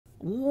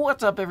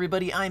What's up,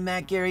 everybody? I'm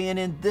Matt Gary, and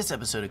in this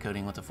episode of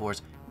Coding with the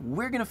Force,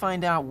 we're going to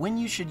find out when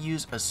you should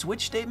use a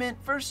switch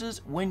statement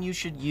versus when you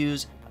should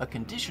use a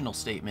conditional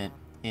statement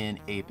in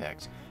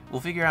Apex.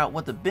 We'll figure out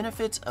what the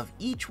benefits of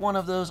each one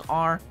of those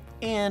are,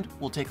 and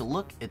we'll take a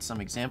look at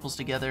some examples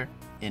together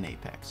in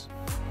Apex.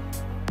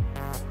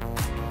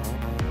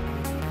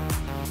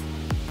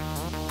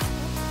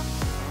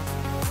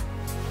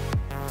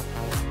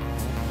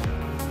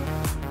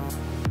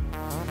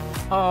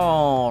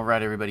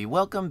 Alright, everybody,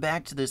 welcome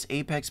back to this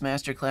Apex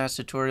Masterclass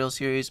tutorial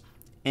series.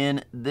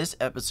 In this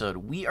episode,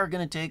 we are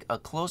going to take a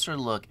closer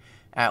look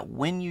at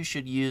when you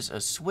should use a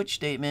switch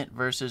statement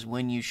versus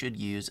when you should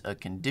use a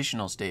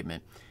conditional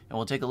statement. And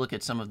we'll take a look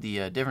at some of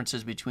the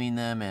differences between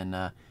them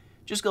and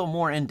just go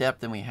more in depth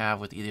than we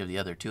have with either of the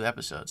other two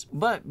episodes.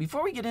 But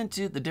before we get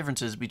into the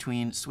differences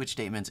between switch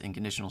statements and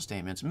conditional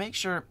statements, make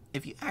sure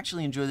if you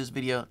actually enjoy this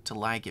video to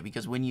like it,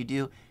 because when you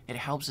do, it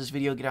helps this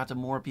video get out to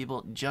more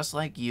people just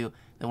like you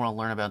that want to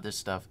learn about this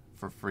stuff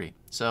for free.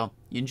 So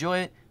you enjoy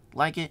it,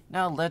 like it.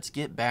 Now let's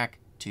get back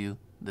to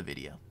the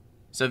video.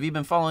 So if you've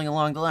been following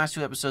along, the last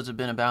two episodes have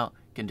been about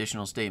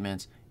conditional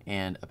statements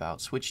and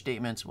about switch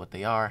statements, what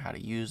they are, how to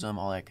use them,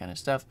 all that kind of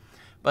stuff.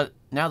 But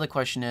now the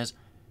question is,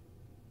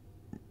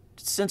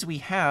 since we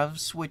have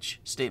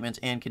switch statements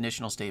and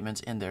conditional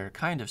statements and they're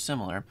kind of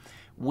similar,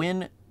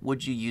 when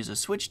would you use a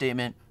switch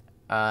statement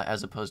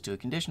as opposed to a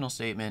conditional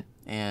statement,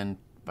 and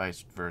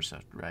vice versa,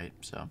 right?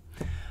 So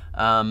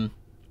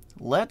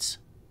let's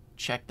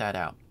check that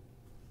out.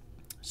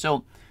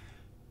 So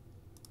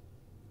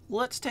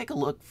let's take a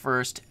look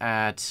first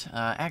at,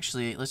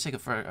 let's take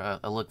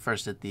a look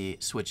first at the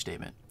switch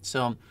statement.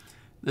 So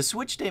the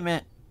switch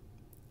statement,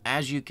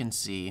 as you can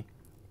see,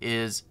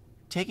 is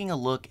taking a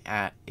look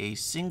at a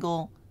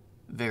single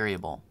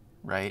variable,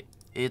 right?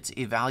 It's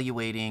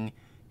evaluating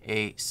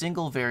a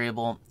single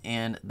variable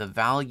and the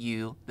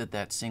value that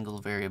that single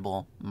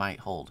variable might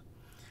hold,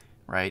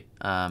 right?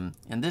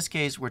 In this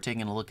case, we're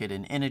taking a look at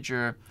an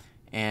integer,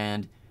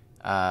 and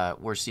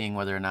we're seeing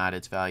whether or not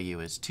its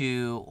value is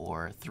 2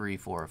 or 3,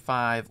 4, or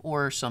 5,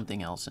 or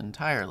something else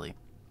entirely.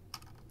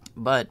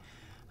 But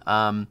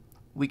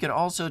we could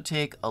also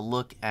take a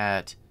look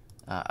at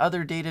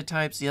other data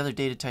types. The other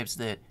data types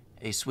that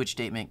a switch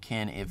statement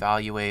can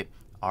evaluate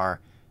are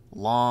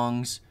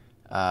longs,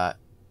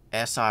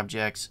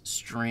 S-objects,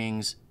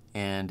 strings,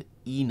 and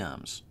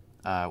enums.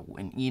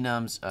 And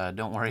enums,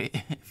 don't worry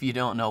if you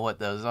don't know what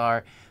those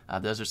are.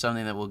 Those are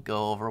something that we'll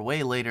go over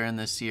way later in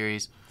this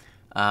series.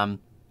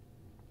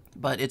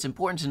 But it's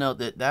important to note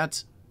that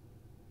that's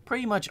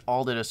pretty much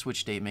all that a switch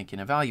statement can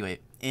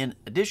evaluate. And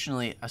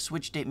additionally, a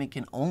switch statement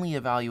can only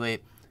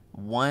evaluate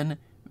one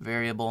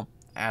variable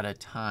at a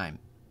time,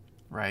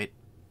 right?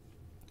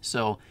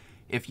 So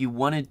if you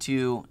wanted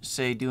to,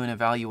 say, do an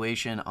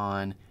evaluation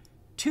on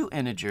two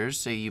integers,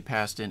 say you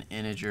passed an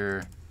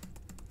integer,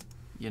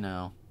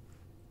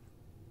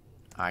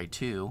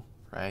 I2,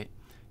 right?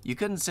 You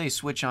couldn't say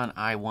switch on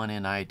I1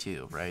 and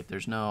I2, right?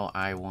 There's no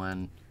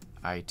I1,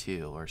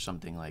 I2 or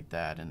something like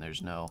that, and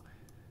there's no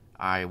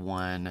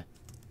I1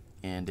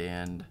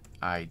 and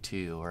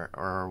I2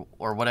 or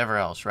whatever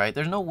else, right?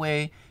 There's no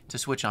way to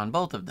switch on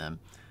both of them.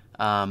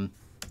 And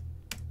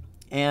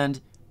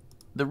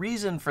the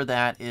reason for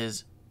that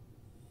is,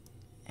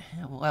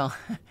 well,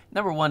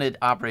 number one, it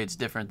operates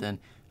different than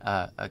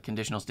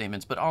conditional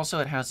statements, but also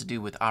it has to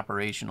do with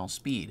operational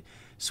speed.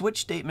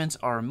 Switch statements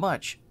are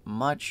much,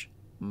 much,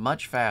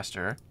 much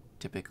faster,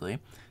 typically,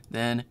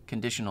 than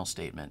conditional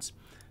statements.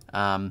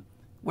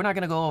 We're not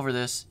going to go over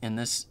this in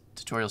this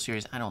tutorial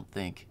series, I don't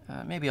think.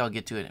 Maybe I'll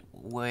get to it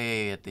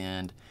way at the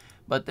end.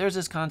 But there's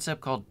this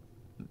concept called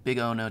Big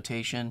O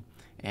notation,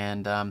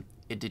 and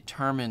it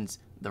determines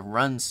the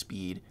run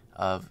speed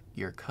of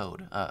your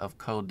code, of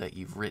code that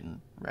you've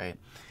written, right?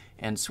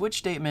 And switch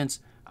statements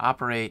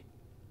operate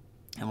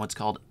in what's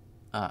called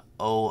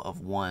O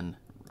of 1,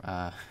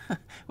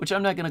 which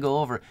I'm not going to go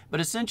over, but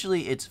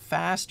essentially it's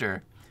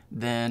faster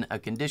than a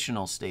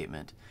conditional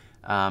statement.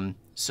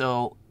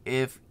 So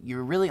if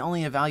you're really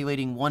only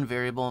evaluating one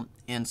variable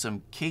in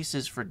some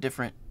cases for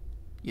different,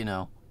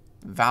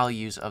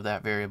 values of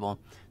that variable,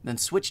 then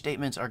switch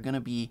statements are going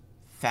to be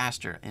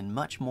faster and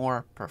much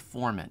more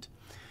performant.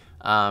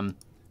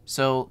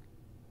 So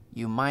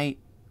you might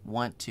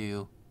want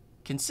to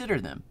consider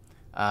them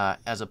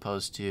as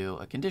opposed to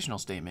a conditional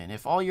statement.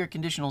 If all your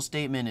conditional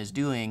statement is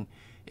doing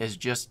is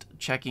just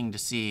checking to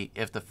see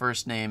if the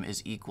first name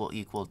is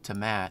equal to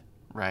Matt,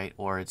 right?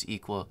 Or it's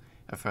equal,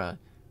 if a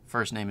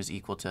first name is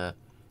equal to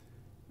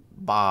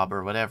Bob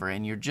or whatever,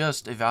 and you're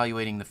just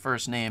evaluating the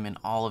first name in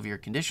all of your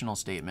conditional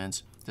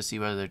statements to see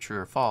whether they're true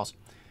or false,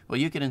 well,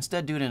 you could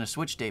instead do it in a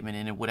switch statement,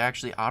 and it would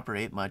actually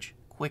operate much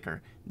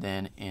quicker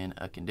than in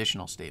a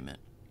conditional statement.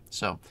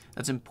 So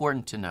that's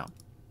important to know.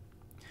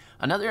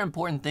 Another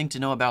important thing to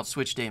know about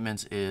switch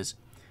statements is,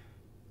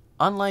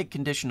 unlike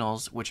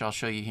conditionals, which I'll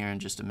show you here in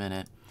just a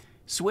minute,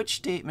 switch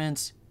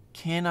statements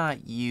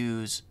cannot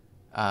use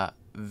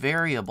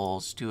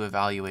variables to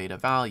evaluate a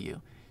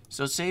value.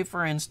 So say,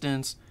 for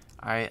instance,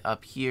 I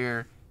up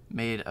here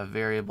made a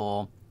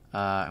variable,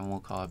 and we'll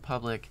call it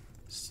public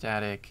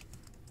static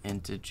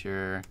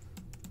integer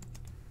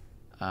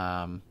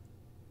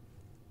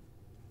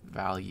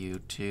value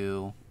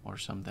 2 or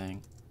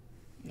something.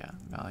 Yeah,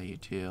 value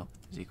 2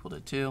 is equal to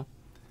 2.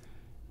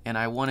 And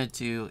I wanted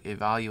to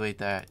evaluate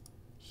that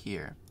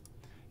here.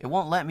 It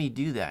won't let me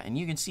do that, and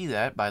you can see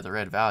that by the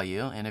red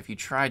value, and if you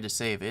tried to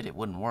save it, it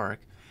wouldn't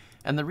work.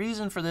 And the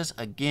reason for this,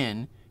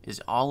 again,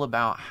 is all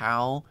about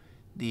how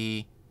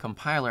the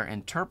compiler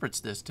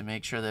interprets this to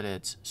make sure that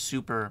it's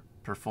super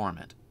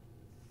performant.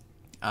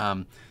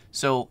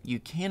 So you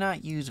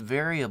cannot use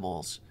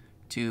variables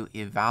to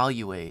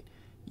evaluate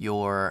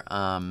your,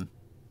 to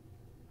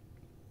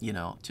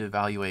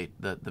evaluate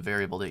the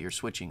variable that you're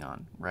switching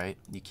on, right?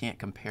 You can't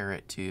compare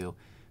it to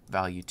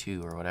value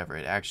 2 or whatever.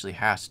 It actually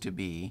has to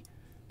be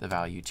the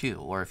value 2.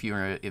 Or if you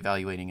were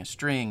evaluating a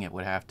string, it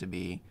would have to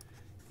be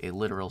a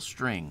literal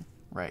string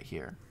right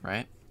here,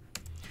 right?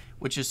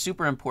 Which is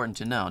super important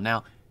to know.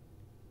 Now,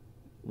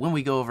 when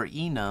we go over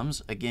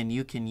enums, again,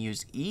 you can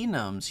use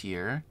enums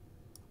here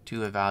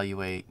to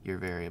evaluate your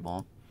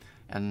variable.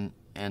 And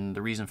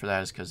the reason for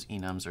that is because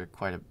enums are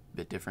quite a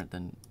bit different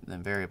than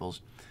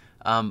variables.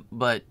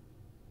 But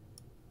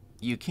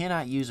you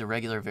cannot use a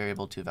regular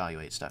variable to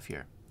evaluate stuff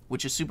here,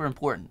 which is super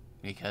important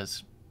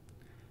because,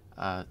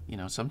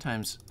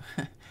 sometimes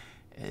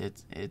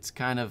it's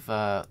kind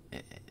of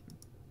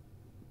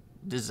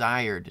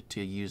desired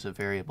to use a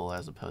variable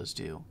as opposed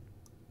to,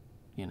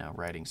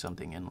 writing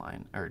something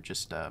inline or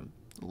just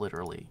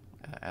literally,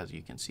 as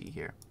you can see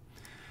here.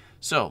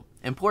 So,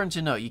 important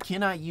to note, you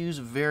cannot use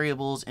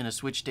variables in a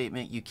switch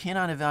statement. You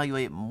cannot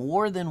evaluate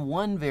more than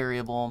one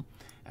variable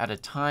at a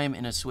time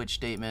in a switch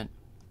statement.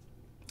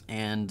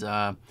 And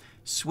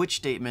switch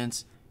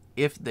statements,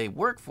 if they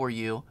work for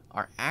you,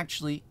 are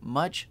actually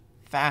much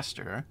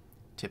faster,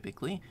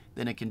 typically,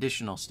 than a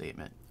conditional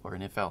statement or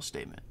an if-else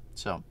statement.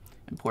 So,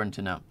 important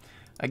to know.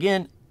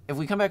 Again, if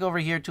we come back over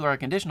here to our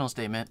conditional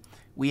statement,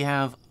 we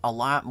have a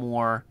lot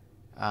more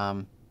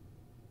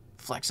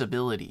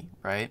flexibility,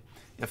 right?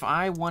 If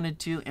I wanted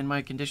to, in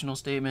my conditional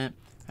statement,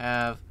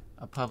 have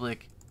a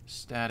public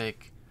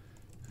static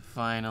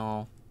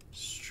final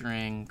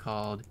string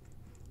called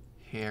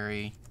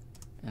Harry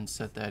and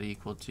set that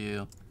equal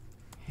to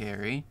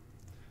Harry,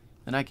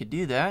 then I could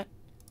do that,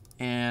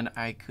 and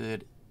I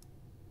could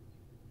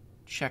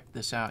check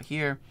this out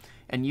here,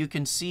 and you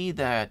can see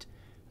that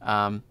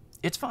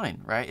it's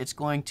fine, right? It's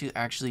going to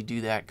actually do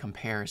that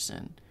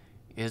comparison.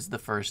 Is the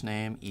first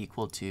name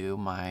equal to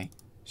my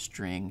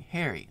string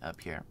Harry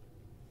up here?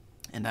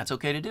 And that's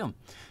okay to do.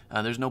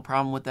 There's no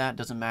problem with that.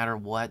 Doesn't matter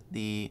what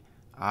the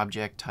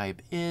object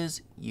type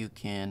is, you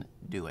can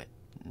do it.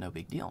 No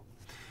big deal.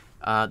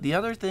 The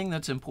other thing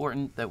that's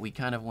important that we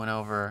kind of went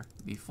over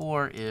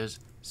before is,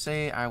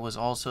 say I was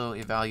also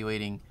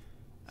evaluating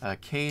a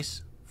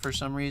case for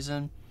some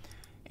reason,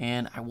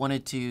 and I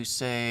wanted to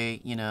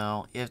say,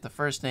 if the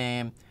first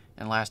name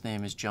and last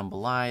name is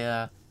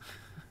Jambalaya,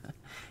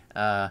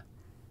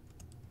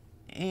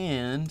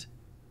 and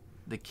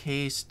the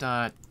case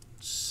dot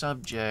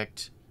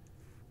subject,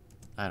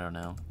 I don't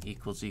know,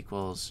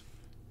 equals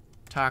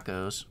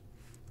tacos,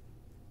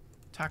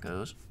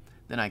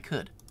 then I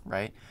could,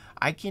 right?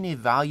 I can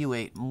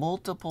evaluate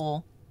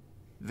multiple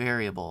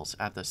variables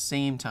at the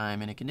same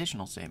time in a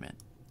conditional statement.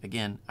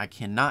 Again, I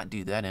cannot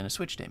do that in a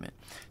switch statement.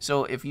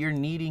 So if you're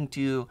needing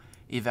to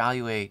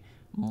evaluate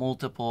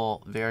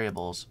multiple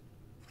variables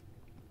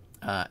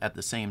at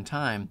the same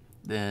time,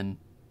 then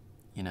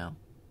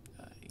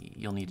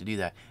you'll need to do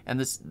that. And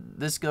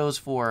this goes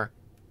for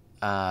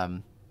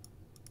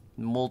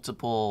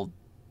multiple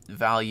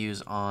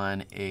values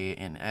on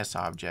an S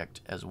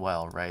object as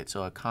well, right?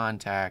 So a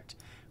contact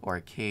or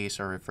a case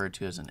are referred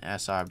to as an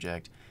S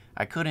object.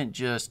 I couldn't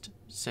just,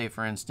 say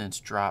for instance,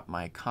 drop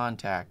my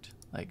contact,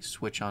 like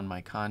switch on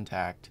my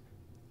contact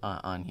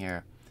on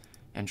here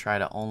and try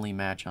to only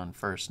match on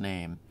first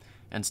name.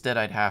 Instead,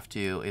 I'd have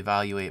to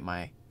evaluate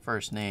my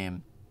first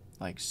name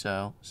like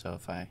so. So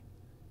if I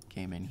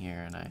came in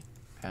here and I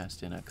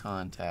passed in a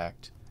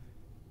contact,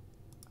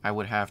 I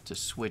would have to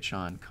switch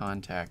on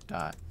contact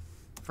dot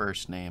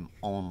first name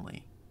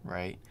only,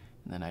 right?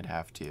 And then I'd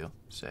have to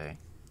say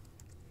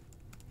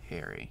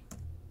Harry,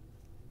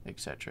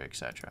 etc.,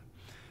 etc.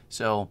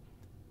 So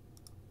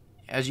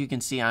as you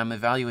can see, I'm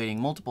evaluating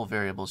multiple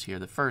variables here: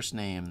 the first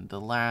name, the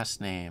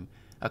last name,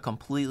 a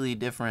completely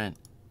different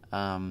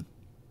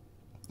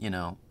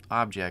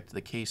object,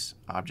 the case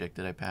object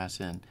that I pass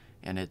in,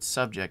 and its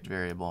subject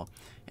variable.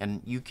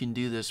 And you can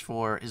do this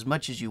for as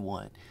much as you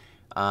want,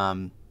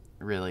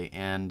 really,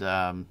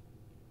 and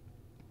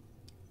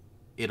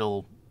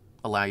it'll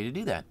allow you to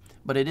do that.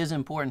 But it is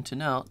important to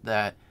note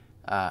that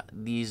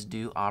these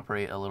do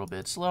operate a little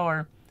bit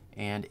slower,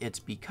 and it's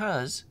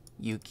because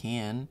you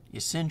can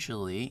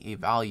essentially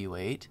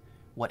evaluate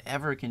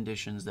whatever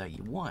conditions that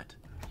you want.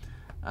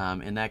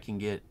 And that can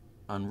get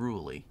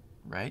unruly,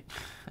 right?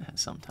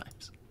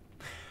 Sometimes.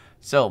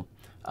 So,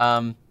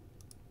 all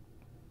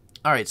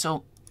right,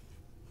 so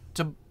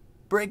to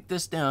break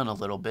this down a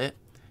little bit,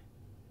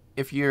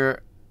 if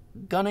you're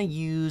gonna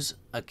use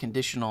a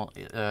conditional,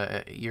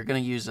 you're gonna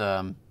use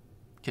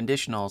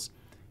conditionals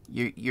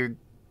You're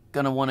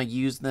going to want to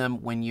use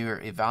them when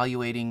you're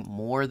evaluating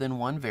more than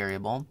one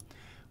variable,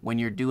 when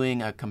you're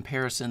doing a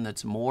comparison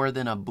that's more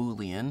than a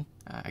Boolean.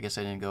 I guess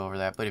I didn't go over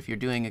that, but if you're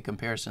doing a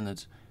comparison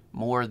that's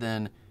more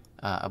than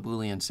a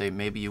Boolean, say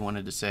maybe you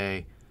wanted to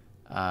say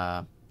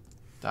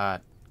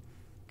dot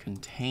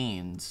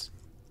contains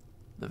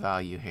the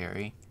value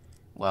Harry.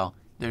 Well,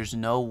 there's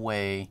no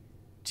way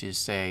to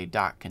say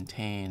dot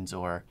contains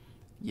or,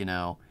 you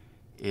know,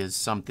 is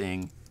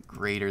something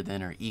greater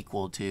than or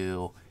equal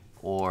to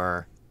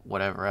or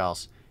whatever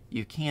else.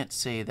 You can't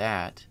say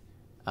that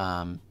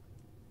in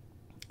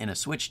a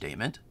switch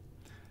statement.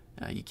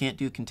 You can't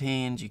do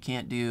contains. You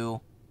can't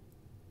do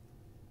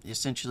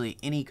essentially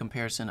any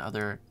comparison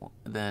other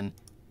than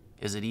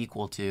is it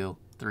equal to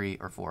 3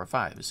 or 4 or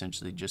 5,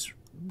 essentially just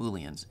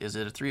Booleans. Is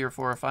it a 3 or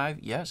 4 or 5?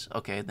 Yes.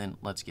 Okay, then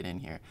let's get in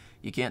here.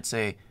 You can't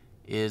say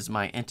is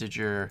my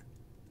integer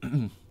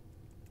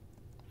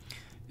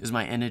is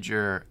my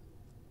integer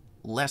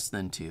less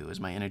than 2? Is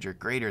my integer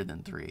greater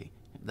than 3?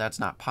 That's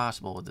not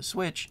possible with the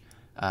switch,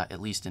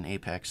 at least in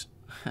Apex.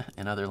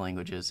 In other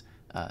languages,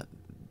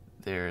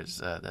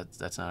 that's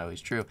not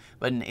always true.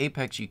 But in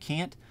Apex, you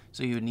can't,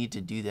 so you would need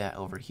to do that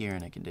over here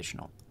in a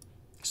conditional.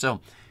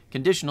 So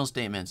conditional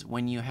statements,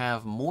 when you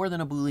have more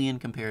than a Boolean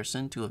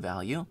comparison to a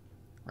value,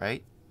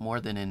 right? More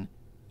than an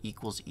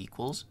equals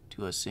equals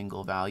to a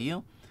single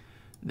value,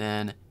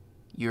 then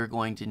you're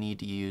going to need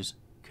to use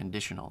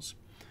conditionals.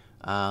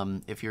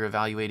 If you're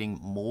evaluating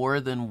more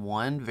than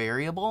one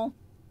variable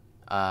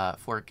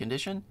for a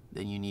condition,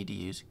 then you need to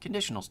use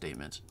conditional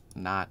statements,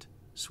 not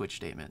switch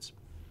statements.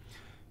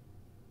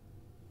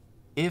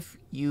 If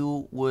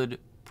you would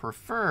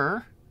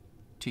prefer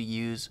to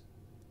use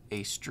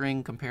a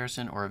string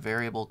comparison or a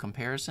variable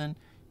comparison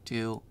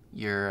to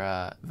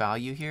your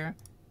value here,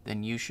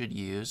 then you should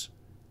use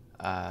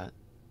a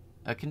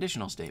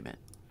conditional statement.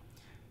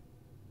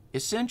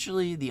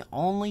 Essentially, the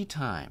only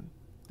time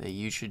that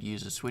you should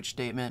use a switch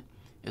statement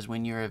is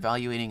when you're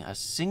evaluating a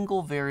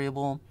single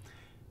variable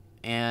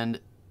and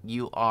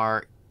you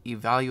are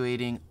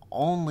evaluating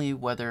only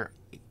whether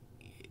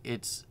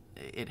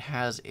it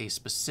has a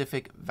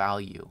specific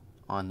value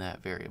on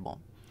that variable.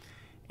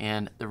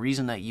 And the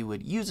reason that you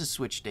would use a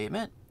switch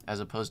statement as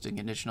opposed to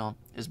conditional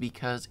is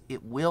because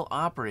it will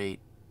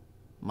operate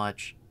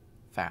much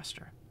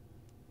faster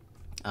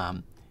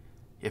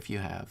if you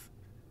have,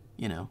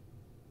 you know,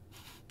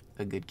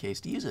 a good case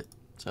to use it.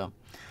 So,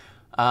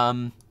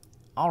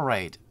 all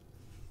right.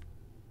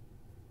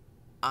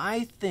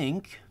 I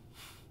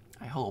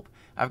hope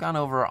I've gone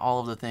over all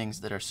of the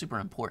things that are super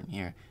important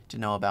here to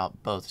know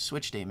about both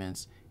switch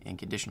statements and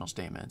conditional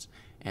statements.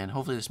 And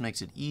hopefully this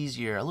makes it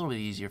easier, a little bit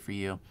easier for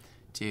you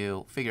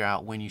to figure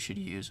out when you should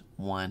use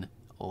one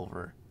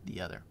over the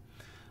other.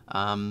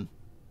 All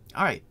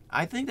right,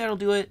 I think that'll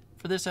do it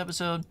for this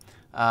episode.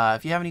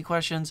 If you have any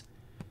questions,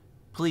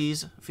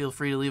 please feel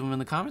free to leave them in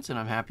the comments, and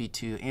I'm happy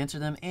to answer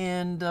them.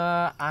 And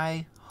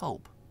I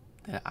hope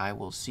that I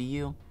will see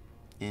you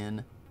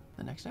in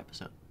the next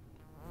episode.